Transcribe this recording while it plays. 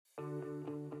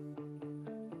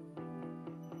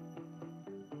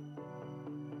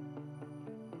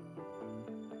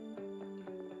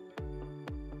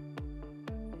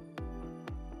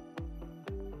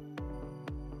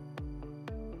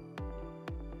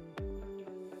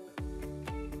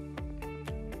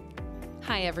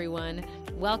Hi, everyone.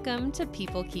 Welcome to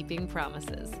People Keeping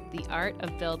Promises, the Art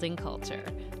of Building Culture,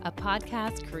 a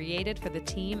podcast created for the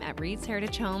team at Reed's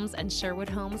Heritage Homes and Sherwood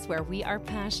Homes, where we are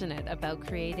passionate about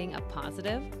creating a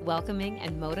positive, welcoming,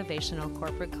 and motivational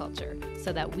corporate culture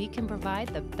so that we can provide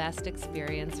the best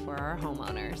experience for our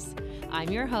homeowners.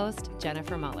 I'm your host,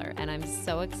 Jennifer Muller, and I'm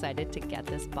so excited to get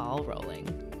this ball rolling.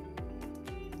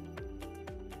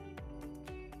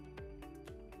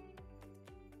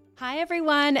 Hi,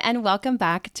 everyone, and welcome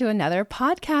back to another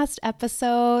podcast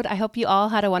episode. I hope you all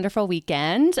had a wonderful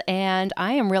weekend, and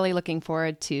I am really looking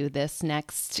forward to this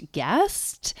next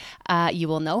guest. You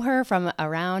will know her from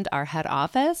around our head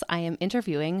office. I am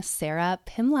interviewing Sarah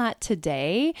Pimlatt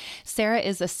today. Sarah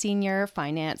is a senior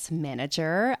finance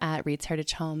manager at Reed's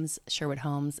Heritage Homes, Sherwood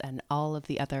Homes, and all of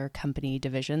the other company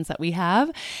divisions that we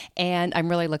have, and I'm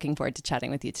really looking forward to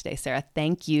chatting with you today, Sarah.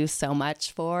 Thank you so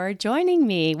much for joining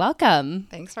me. Welcome.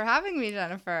 Thanks for having me,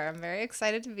 Jennifer. I'm very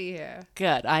excited to be here.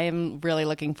 Good. I am really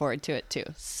looking forward to it too.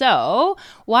 So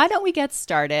why don't we get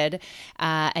started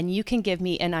and you can give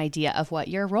me an idea of what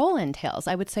your role entails.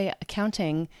 I would say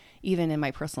accounting, even in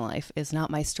my personal life, is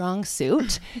not my strong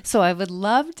suit. So I would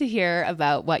love to hear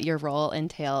about what your role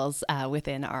entails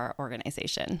within our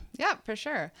organization. Yeah, for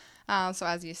sure. So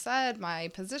as you said, my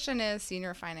position is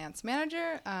Senior Finance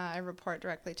Manager. I report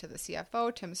directly to the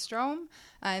CFO, Tim Strom.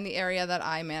 And the area that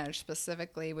I manage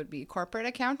specifically would be corporate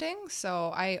accounting.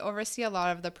 So I oversee a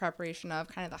lot of the preparation of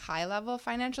kind of the high-level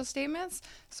financial statements.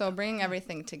 So bringing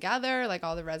everything together, like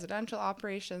all the residential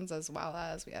operations, as well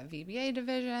as we have VBA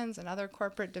divisions and other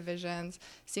corporate divisions,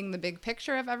 seeing the big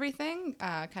picture of everything,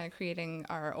 kind of creating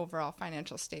our overall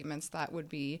financial statements that would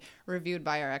be reviewed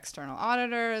by our external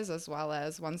auditors, as well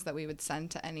as ones that we would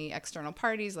send to any external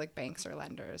parties like banks or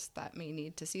lenders that may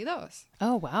need to see those.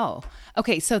 Oh, wow.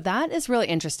 Okay, so that is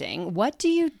really interesting. What do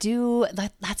you do?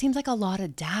 That seems like a lot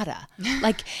of data.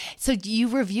 So do you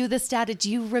review this data?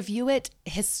 Do you review it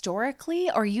historically,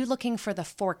 or are you looking for the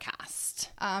forecast?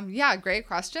 Yeah, great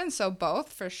question. So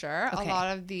both, for sure. Okay. A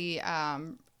lot of the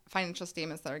financial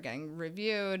statements that are getting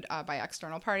reviewed by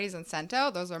external parties and sent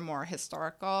out, those are more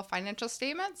historical financial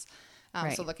statements.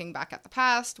 Right. So looking back at the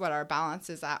past, what our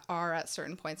balances are at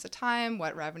certain points of time,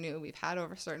 what revenue we've had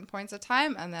over certain points of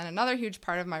time. And then another huge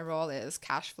part of my role is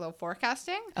cash flow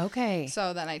forecasting. Okay.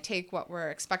 So then I take what we're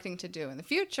expecting to do in the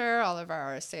future, all of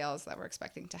our sales that we're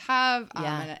expecting to have,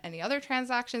 and any other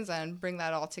transactions, and bring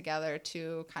that all together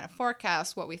to kind of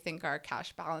forecast what we think our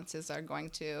cash balances are going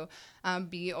to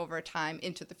be over time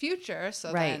into the future.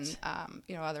 So then,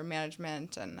 other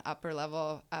management and upper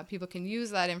level people can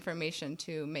use that information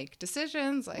to make decisions,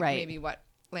 like maybe what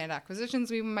land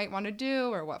acquisitions we might want to do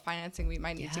or what financing we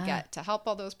might need to get to help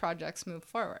all those projects move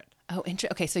forward. Oh, interesting.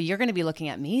 Okay, so you're going to be looking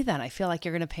at me then. I feel like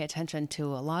you're going to pay attention to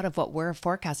a lot of what we're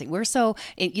forecasting. We're so,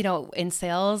 in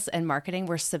sales and marketing,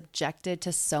 we're subjected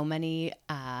to so many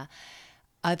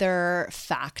other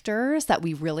factors that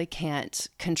we really can't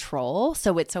control.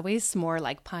 So it's always more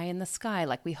like pie in the sky.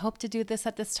 Like, we hope to do this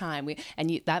at this time.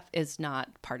 That is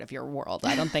not part of your world,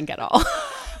 I don't think, at all.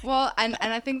 Well, and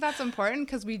I think that's important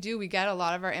because we get a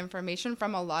lot of our information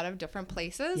from a lot of different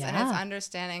places, and it's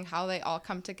understanding how they all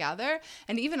come together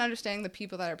and even understanding the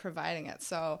people that are providing it.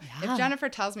 So if Jennifer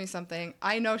tells me something,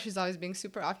 I know she's always being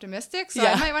super optimistic. So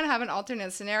I might want to have an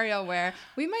alternate scenario where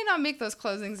we might not make those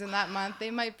closings in that month. They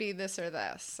might be this or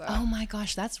this. So. Oh my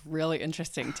gosh, that's really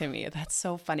interesting to me. That's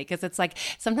so funny because it's like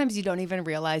sometimes you don't even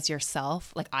realize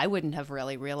yourself. Like, I wouldn't have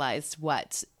really realized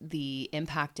what the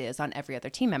impact is on every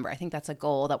other team member. I think that's a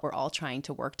goal that we're all trying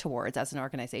to work towards as an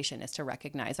organization, is to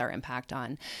recognize our impact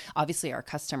on obviously our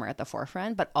customer at the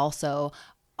forefront, but also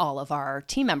all of our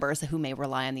team members who may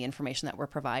rely on the information that we're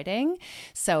providing.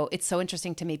 So it's so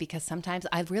interesting to me because sometimes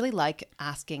I really like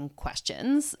asking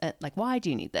questions like, why do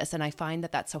you need this? And I find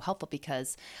that that's so helpful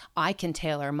because I can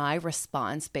tailor my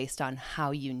response based on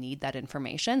how you need that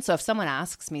information. So if someone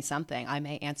asks me something, I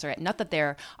may answer it. Not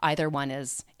that either one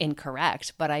is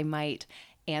incorrect, but I might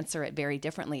answer it very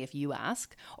differently if you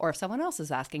ask, or if someone else is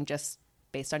asking just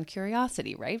based on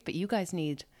curiosity, right? But you guys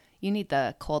need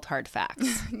the cold hard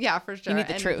facts. Yeah, for sure. You need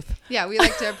the truth. Yeah, we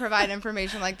like to provide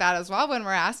information like that as well when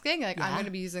we're asking. Like, I'm going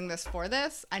to be using this for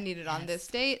this. I need it on this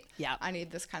date. Yeah. I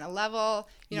need this kind of level.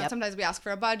 Sometimes we ask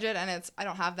for a budget and I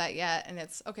don't have that yet. And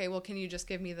it's, okay, well, can you just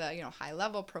give me the, high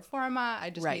level pro forma? I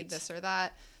just need this or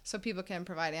that. so people can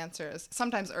provide answers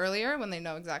sometimes earlier when they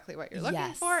know exactly what you're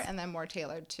looking for, and then more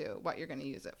tailored to what you're going to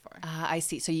use it for. I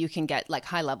see. So you can get like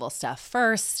high level stuff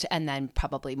first and then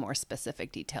probably more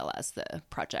specific detail as the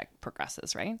project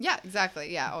progresses, right? Yeah,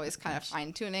 exactly. Yeah, always kind of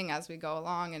fine tuning as we go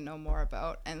along and know more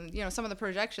about. And, some of the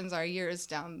projections are years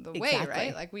down the way,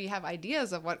 right? Like we have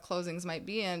ideas of what closings might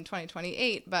be in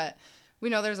 2028, but we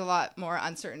know there's a lot more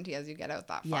uncertainty as you get out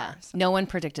that far. Yeah. So. No one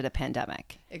predicted a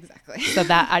pandemic. Exactly. So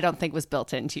that I don't think was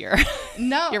built into your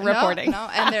your reporting. No.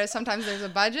 And sometimes there's a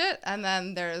budget, and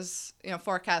then there's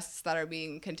forecasts that are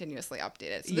being continuously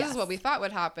updated. So this is what we thought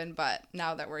would happen, but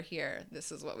now that we're here,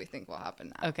 this is what we think will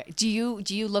happen now. Okay. Do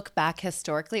you look back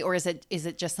historically, or is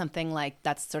it just something like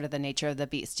that's sort of the nature of the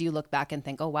beast? Do you look back and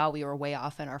think, oh wow, we were way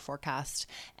off in our forecast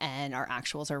and our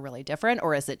actuals are really different,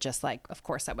 or is it just like, of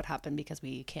course that would happen because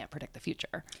we can't predict the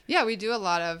future? Yeah, we do a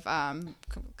lot of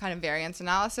kind of variance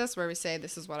analysis where we say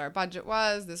this is what our budget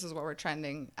was, this is what we're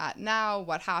trending at now,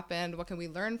 what happened, what can we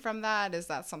learn from that? Is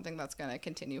that something that's going to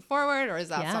continue forward, or is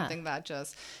that something that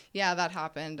just, that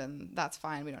happened and that's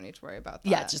fine, we don't need to worry about that?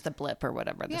 Yeah, it's just a blip or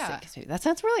whatever. That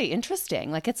sounds really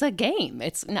interesting. Like it's a game.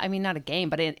 It's, I mean, not a game,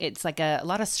 but it's like a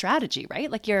lot of strategy, right?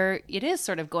 Like it is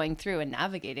sort of going through and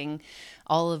navigating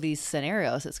all of these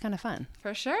scenarios. It's kind of fun.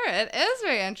 For sure. It is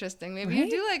very interesting. Maybe you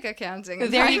do like accounting.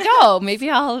 There you go. Maybe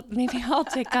I'll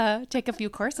take a few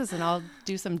courses and I'll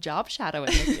do some job shadowing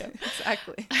with you.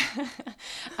 Exactly.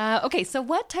 Okay. So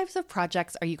what types of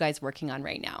projects are you guys working on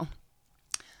right now?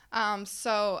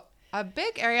 So a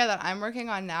big area that I'm working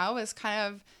on now is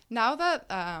kind of now that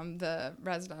the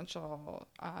residential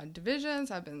divisions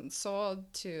have been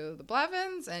sold to the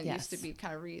Blevins and used to be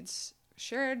kind of Reed's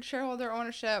shared shareholder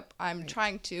ownership, I'm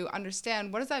trying to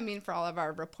understand what does that mean for all of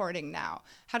our reporting now?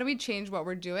 How do we change what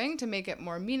we're doing to make it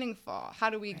more meaningful? How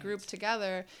do we group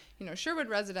together, Sherwood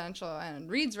residential and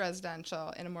Reed's residential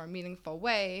in a more meaningful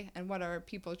way? And what are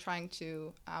people trying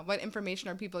to, what information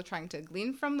are people trying to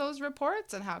glean from those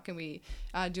reports? And how can we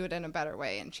do it in a better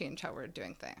way and change how we're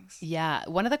doing things? Yeah.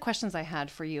 One of the questions I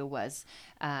had for you was,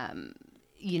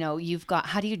 you've got,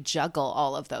 how do you juggle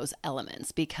all of those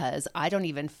elements? Because I don't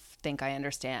even think I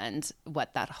understand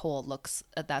what that whole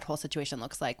situation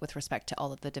looks like with respect to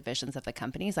all of the divisions of the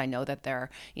companies. I know that there,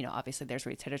 obviously there's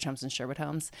Reed's Heritage Homes and Sherwood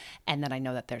Homes, and then I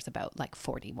know that there's about like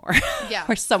 40 more,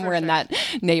 or somewhere in that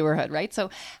neighborhood, right?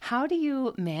 So how do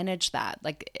you manage that?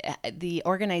 Like the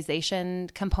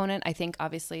organization component, I think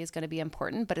obviously is going to be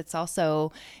important, but it's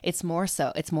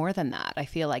more than that. I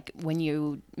feel like when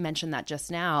you mentioned that just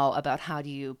now about how do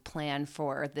you plan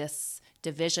for this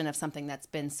division of something that's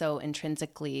been so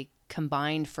intrinsically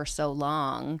combined for so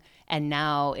long, and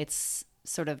now it's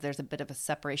sort of, there's a bit of a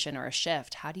separation or a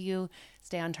shift. How do you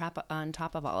stay on top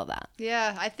of all of that?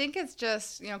 Yeah, I think it's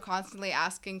just, constantly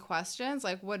asking questions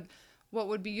like what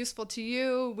would be useful to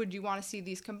you? Would you want to see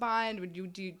these combined?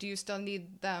 Do you still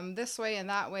need them this way and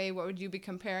that way? What would you be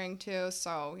comparing to?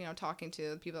 So, talking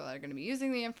to the people that are going to be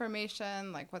using the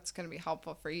information, like what's going to be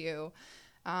helpful for you,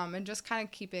 and just kind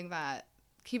of keeping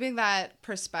that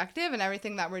perspective and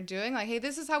everything that we're doing. Like, hey,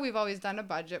 this is how we've always done a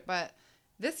budget, but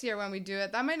this year when we do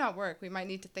it, that might not work. We might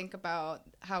need to think about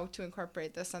how to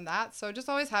incorporate this and that. So just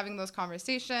always having those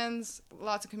conversations,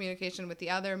 lots of communication with the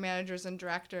other managers and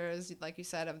directors, like you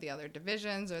said, of the other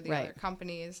divisions or the other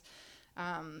companies.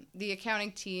 The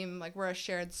accounting team, like we're a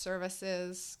shared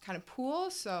services kind of pool.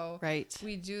 So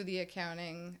we do the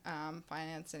accounting,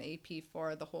 finance, and AP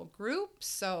for the whole group.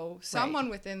 So someone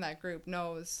within that group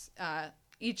knows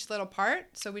each little part.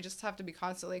 So we just have to be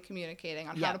constantly communicating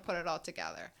on how to put it all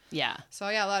together. Yeah. So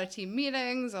a lot of team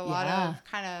meetings, a lot of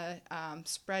kind of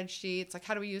spreadsheets, like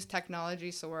how do we use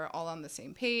technology so we're all on the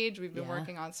same page. We've been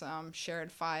working on some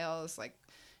shared files, like,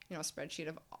 a spreadsheet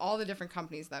of all the different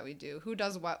companies that we do, who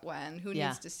does what when, who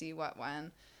needs to see what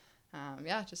when.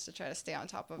 Just to try to stay on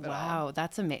top of it all. Wow,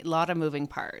 that's a lot of moving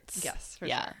parts. Yes, for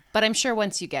sure. But I'm sure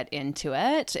once you get into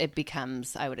it, it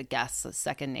becomes, I would guess, a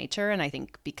second nature. And I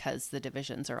think because the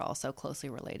divisions are all so closely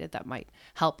related, that might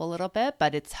help a little bit.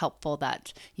 But it's helpful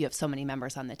that you have so many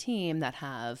members on the team that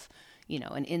have,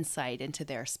 an insight into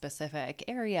their specific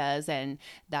areas, and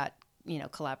that,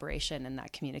 collaboration and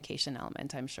that communication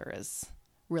element, I'm sure, is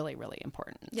really, really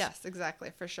important. Yes, exactly,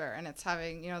 for sure. And it's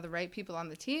having, the right people on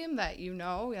the team that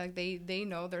like they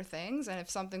know their things, and if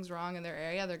something's wrong in their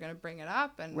area, they're going to bring it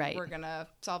up, and we're going to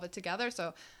solve it together.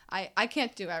 So I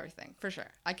can't do everything, for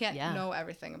sure. I can't know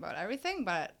everything about everything,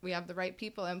 but we have the right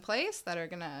people in place that are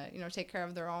going to, take care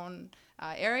of their own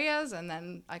areas, and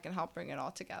then I can help bring it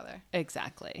all together.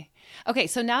 Exactly. Okay,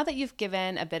 so now that you've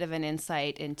given a bit of an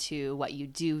insight into what you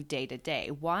do day to day,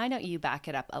 why don't you back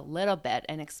it up a little bit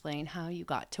and explain how you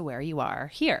got to where you are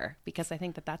here? Because I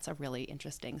think that that's a really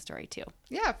interesting story too.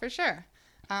 Yeah, for sure.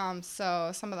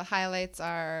 So some of the highlights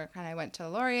are I went to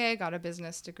Laurier, got a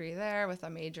business degree there with a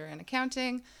major in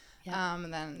accounting.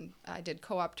 And then I did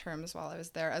co-op terms while I was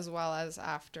there, as well as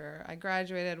after I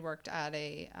graduated, worked at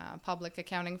a public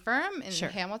accounting firm in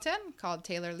Hamilton called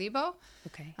Taylor Lebo.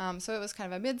 Okay. So it was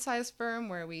kind of a mid-sized firm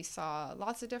where we saw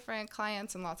lots of different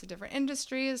clients and lots of different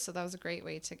industries. So that was a great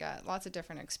way to get lots of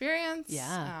different experience.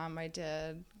 Yeah. I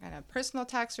did kind of personal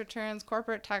tax returns,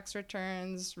 corporate tax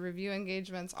returns, review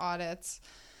engagements, audits.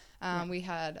 We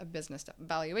had a business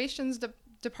valuations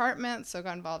department, so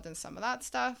got involved in some of that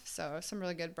stuff. So some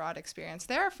really good broad experience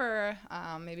there for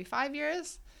maybe 5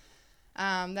 years.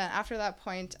 Then after that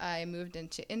point, I moved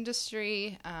into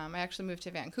industry. I actually moved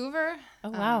to Vancouver. Oh,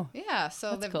 wow. Yeah,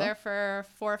 so lived there for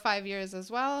 4 or 5 years as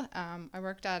well. I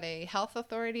worked at a health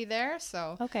authority there,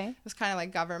 so it was kind of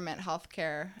like government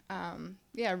healthcare.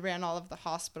 Ran all of the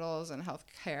hospitals and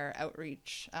healthcare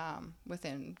outreach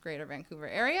within Greater Vancouver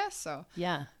area. So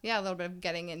a little bit of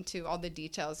getting into all the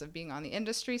details of being on the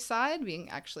industry side, being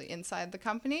actually inside the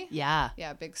company. Yeah,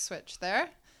 big switch there.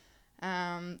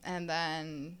 And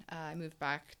then I moved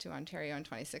back to Ontario in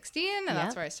 2016, and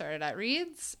that's where I started at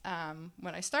Reed's.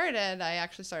 When I started, I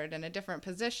actually started in a different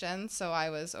position, so I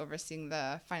was overseeing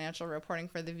the financial reporting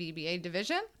for the VBA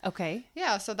division. Okay.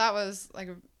 Yeah, so that was like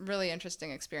a really interesting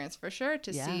experience for sure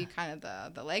to see kind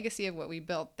of the legacy of what we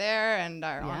built there and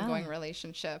our ongoing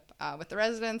relationship with the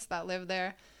residents that live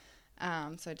there.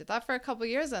 So I did that for a couple of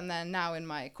years, and then now in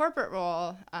my corporate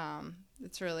role,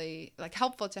 it's really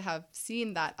helpful to have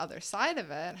seen that other side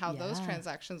of it, how those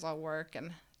transactions all work,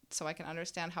 and so I can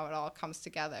understand how it all comes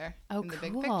together in the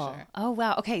big picture. Oh,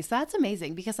 wow. Okay, so that's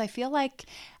amazing, because I feel like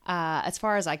as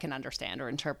far as I can understand or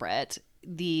interpret,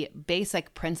 the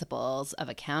basic principles of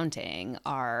accounting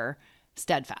are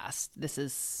steadfast. This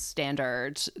is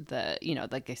standard.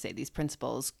 Like I say, these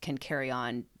principles can carry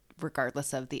on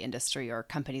regardless of the industry or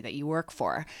company that you work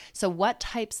for. So what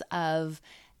types of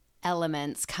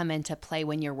elements come into play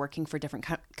when you're working for different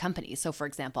companies? So for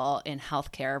example, in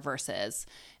healthcare versus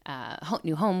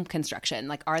new home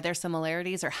construction, are there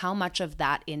similarities, or how much of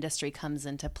that industry comes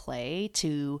into play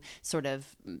to sort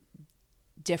of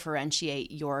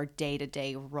differentiate your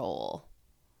day-to-day role?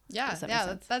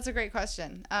 That's a great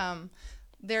question.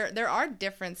 There are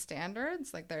different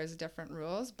standards, there's different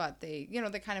rules, but they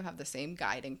kind of have the same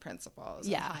guiding principles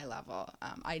and high level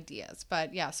ideas.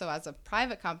 But so as a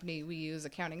private company, we use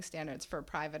accounting standards for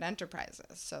private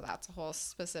enterprises. So that's a whole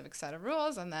specific set of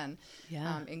rules. And then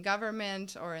in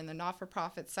government or in the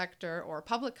not-for-profit sector or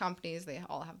public companies, they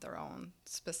all have their own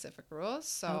specific rules.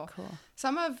 So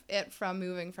some of it from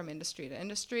moving from industry to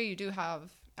industry, you do have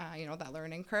that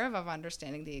learning curve of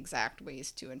understanding the exact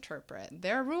ways to interpret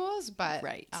their rules. But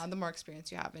the more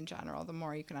experience you have in general, the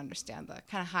more you can understand the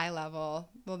kind of high level,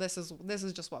 well, this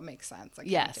is just what makes sense.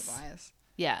 Wise.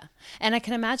 Yeah. And I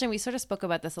can imagine, we sort of spoke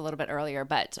about this a little bit earlier,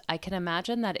 but I can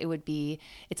imagine that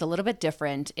it's a little bit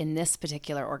different in this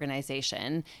particular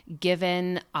organization,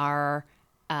 given the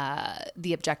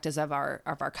objectives of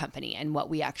our company and what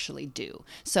we actually do.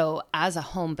 So as a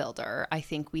home builder, I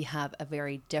think we have a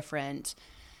very different,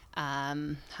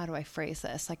 how do I phrase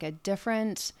this? A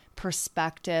different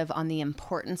perspective on the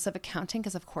importance of accounting,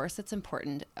 because of course it's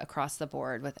important across the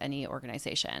board with any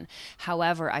organization.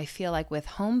 However, I feel like with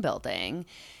home building,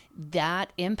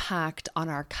 that impact on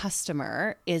our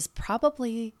customer is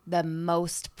probably the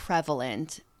most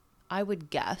prevalent, I would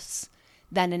guess,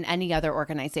 than in any other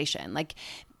organization.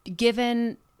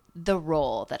 Given the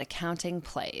role that accounting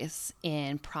plays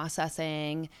in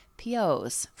processing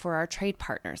POs for our trade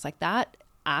partners, that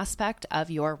aspect of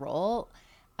your role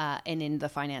and in the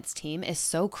finance team is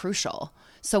so crucial.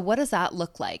 So what does that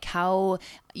look like? How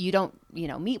you don't,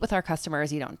 meet with our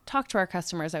customers, you don't talk to our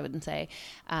customers, I wouldn't say,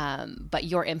 but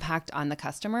your impact on the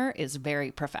customer is very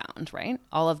profound, right?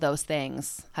 All of those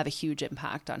things have a huge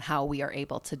impact on how we are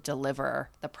able to deliver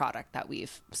the product that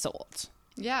we've sold.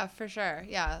 Yeah, for sure.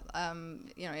 Yeah.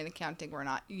 In accounting, we're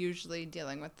not usually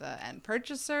dealing with the end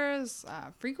purchasers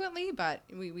frequently, but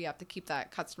we have to keep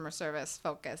that customer service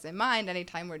focus in mind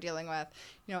anytime we're dealing with,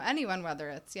 anyone, whether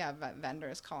it's,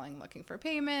 vendors calling looking for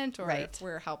payment, or if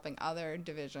we're helping other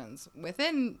divisions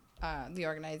within the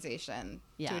organization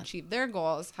to achieve their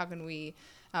goals, how can we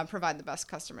provide the best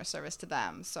customer service to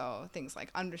them? So things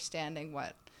like understanding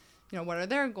what what are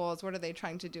their goals? What are they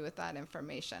trying to do with that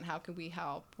information? How can we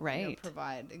help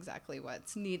provide exactly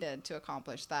what's needed to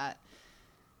accomplish that?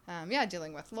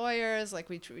 Dealing with lawyers, like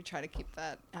we try to keep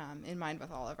that in mind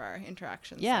with all of our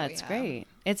interactions. Yeah, it's great.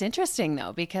 It's interesting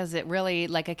though, because it really,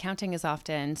 like, accounting is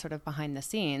often sort of behind the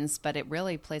scenes, but it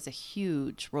really plays a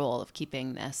huge role of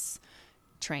keeping this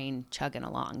train chugging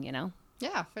along,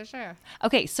 Yeah, for sure.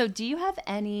 Okay, so do you have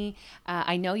any,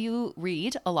 I know you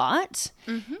read a lot,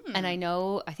 and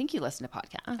I think you listen to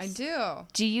podcasts. I do.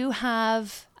 Do you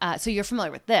have, so you're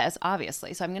familiar with this,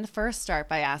 obviously. So I'm going to first start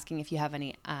by asking if you have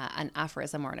any, an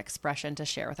aphorism or an expression to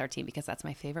share with our team, because that's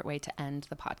my favorite way to end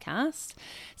the podcast.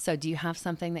 So do you have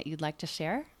something that you'd like to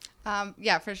share?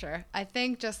 Yeah, for sure. I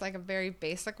think just like a very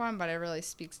basic one, but it really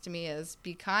speaks to me, is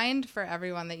be kind, for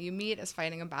everyone that you meet is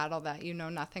fighting a battle that you know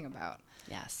nothing about.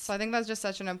 Yes. So I think that's just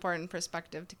such an important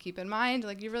perspective to keep in mind.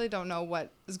 Like, you really don't know what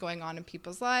is going on in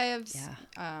people's lives.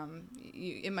 Yeah.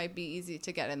 It might be easy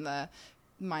to get in the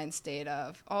mind state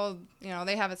of,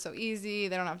 they have it so easy,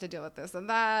 they don't have to deal with this and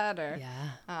that, or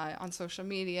on social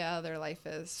media their life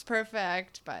is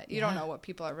perfect, but you don't know what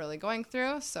people are really going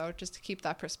through. So just to keep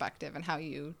that perspective and how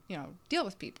you deal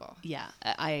with people. Yeah,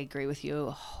 I agree with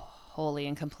you wholly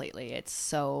and completely. It's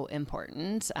so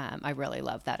important. I really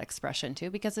love that expression too,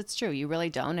 because it's true. You really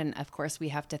don't. And of course, we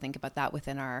have to think about that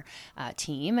within our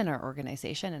team and our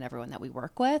organization and everyone that we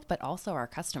work with, but also our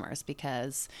customers,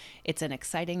 because it's an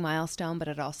exciting milestone, but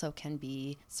it also can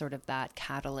be sort of that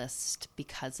catalyst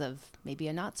because of maybe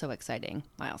a not so exciting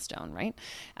milestone, right?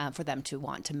 For them to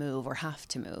want to move or have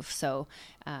to move. So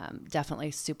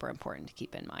definitely super important to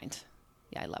keep in mind.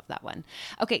 Yeah, I love that one.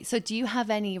 Okay, so do you have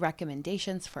any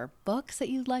recommendations for books that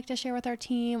you'd like to share with our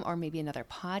team, or maybe another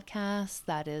podcast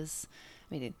that is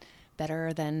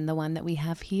better than the one that we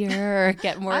have here, or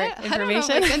get more information? I don't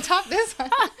know if we can top this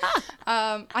one.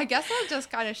 I guess I'll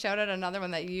just kind of shout out another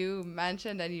one that you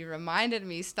mentioned, and you reminded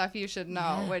me, Stuff You Should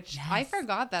Know, which I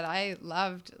forgot that I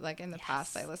loved, like in the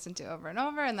past I listened to over and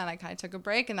over, and then I kind of took a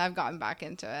break, and I've gotten back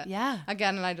into it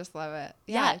again, and I just love it.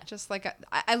 Just like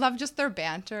I love just their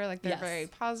banter, like they're very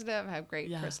positive, have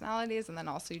great personalities, and then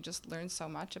also you just learn so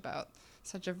much about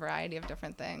such a variety of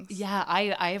different things. Yeah,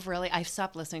 I've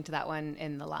stopped listening to that one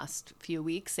in the last few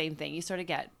weeks. Same thing. You sort of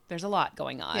there's a lot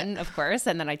going on, of course.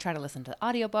 And then I try to listen to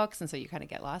audiobooks, and so you kind of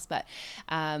get lost. But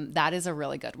that is a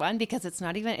really good one, because it's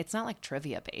not like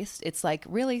trivia based. It's like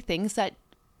really things that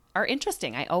are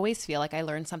interesting. I always feel like I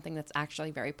learn something that's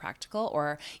actually very practical,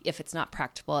 or if it's not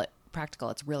practical,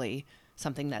 it's really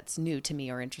something that's new to me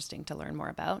or interesting to learn more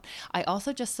about. I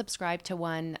also just subscribed to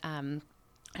one,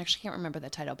 I actually can't remember the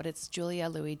title, but it's Julia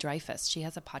Louis-Dreyfus. She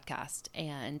has a podcast,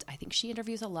 and I think she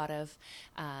interviews a lot of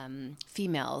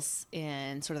females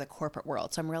in sort of the corporate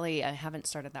world. So I haven't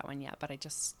started that one yet, but I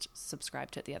just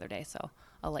subscribed to it the other day. So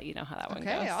I'll let you know how that one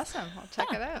goes. Okay, awesome. I'll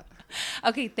check it out.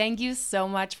 Okay, thank you so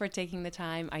much for taking the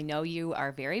time. I know you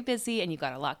are very busy and you've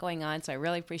got a lot going on, so I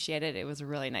really appreciate it. It was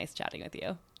really nice chatting with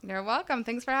you. You're welcome.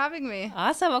 Thanks for having me.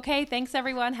 Awesome. Okay, thanks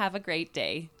everyone. Have a great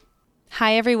day.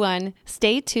 Hi, everyone.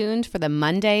 Stay tuned for the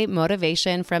Monday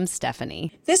motivation from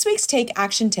Stephanie. This week's Take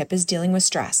Action tip is dealing with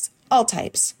stress, all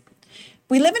types.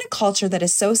 We live in a culture that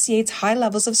associates high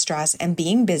levels of stress and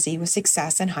being busy with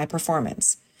success and high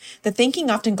performance. The thinking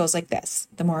often goes like this: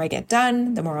 the more I get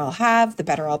done, the more I'll have, the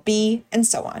better I'll be, and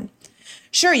so on.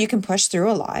 Sure, you can push through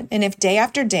a lot, and if day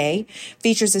after day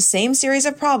features the same series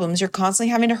of problems you're constantly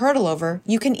having to hurdle over,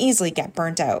 you can easily get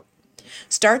burnt out.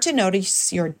 Start to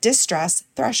notice your distress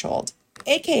threshold,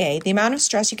 aka the amount of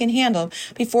stress you can handle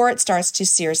before it starts to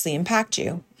seriously impact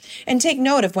you, and take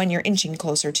note of when you're inching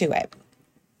closer to it.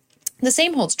 The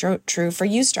same holds true for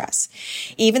eustress.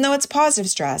 Even though it's positive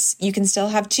stress, you can still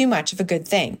have too much of a good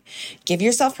thing. Give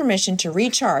yourself permission to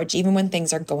recharge even when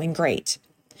things are going great.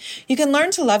 You can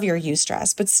learn to love your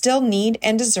eustress, but still need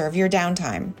and deserve your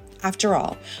downtime. After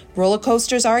all, roller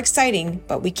coasters are exciting,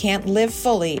 but we can't live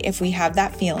fully if we have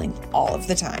that feeling all of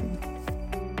the time.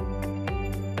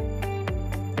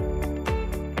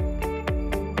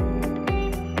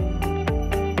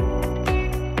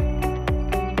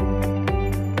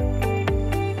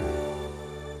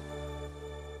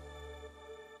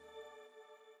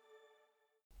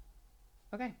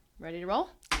 Okay, ready to roll?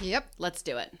 Yep. Let's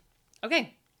do it.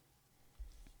 Okay.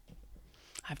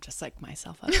 I've just psyched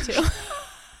myself up too.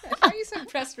 I thought you said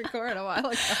press record a while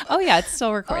ago. Oh yeah, it's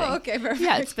still recording. Oh, okay, perfect.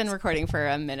 Yeah, it's been recording for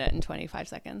 1 minute and 25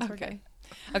 seconds. Okay.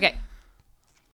 Okay.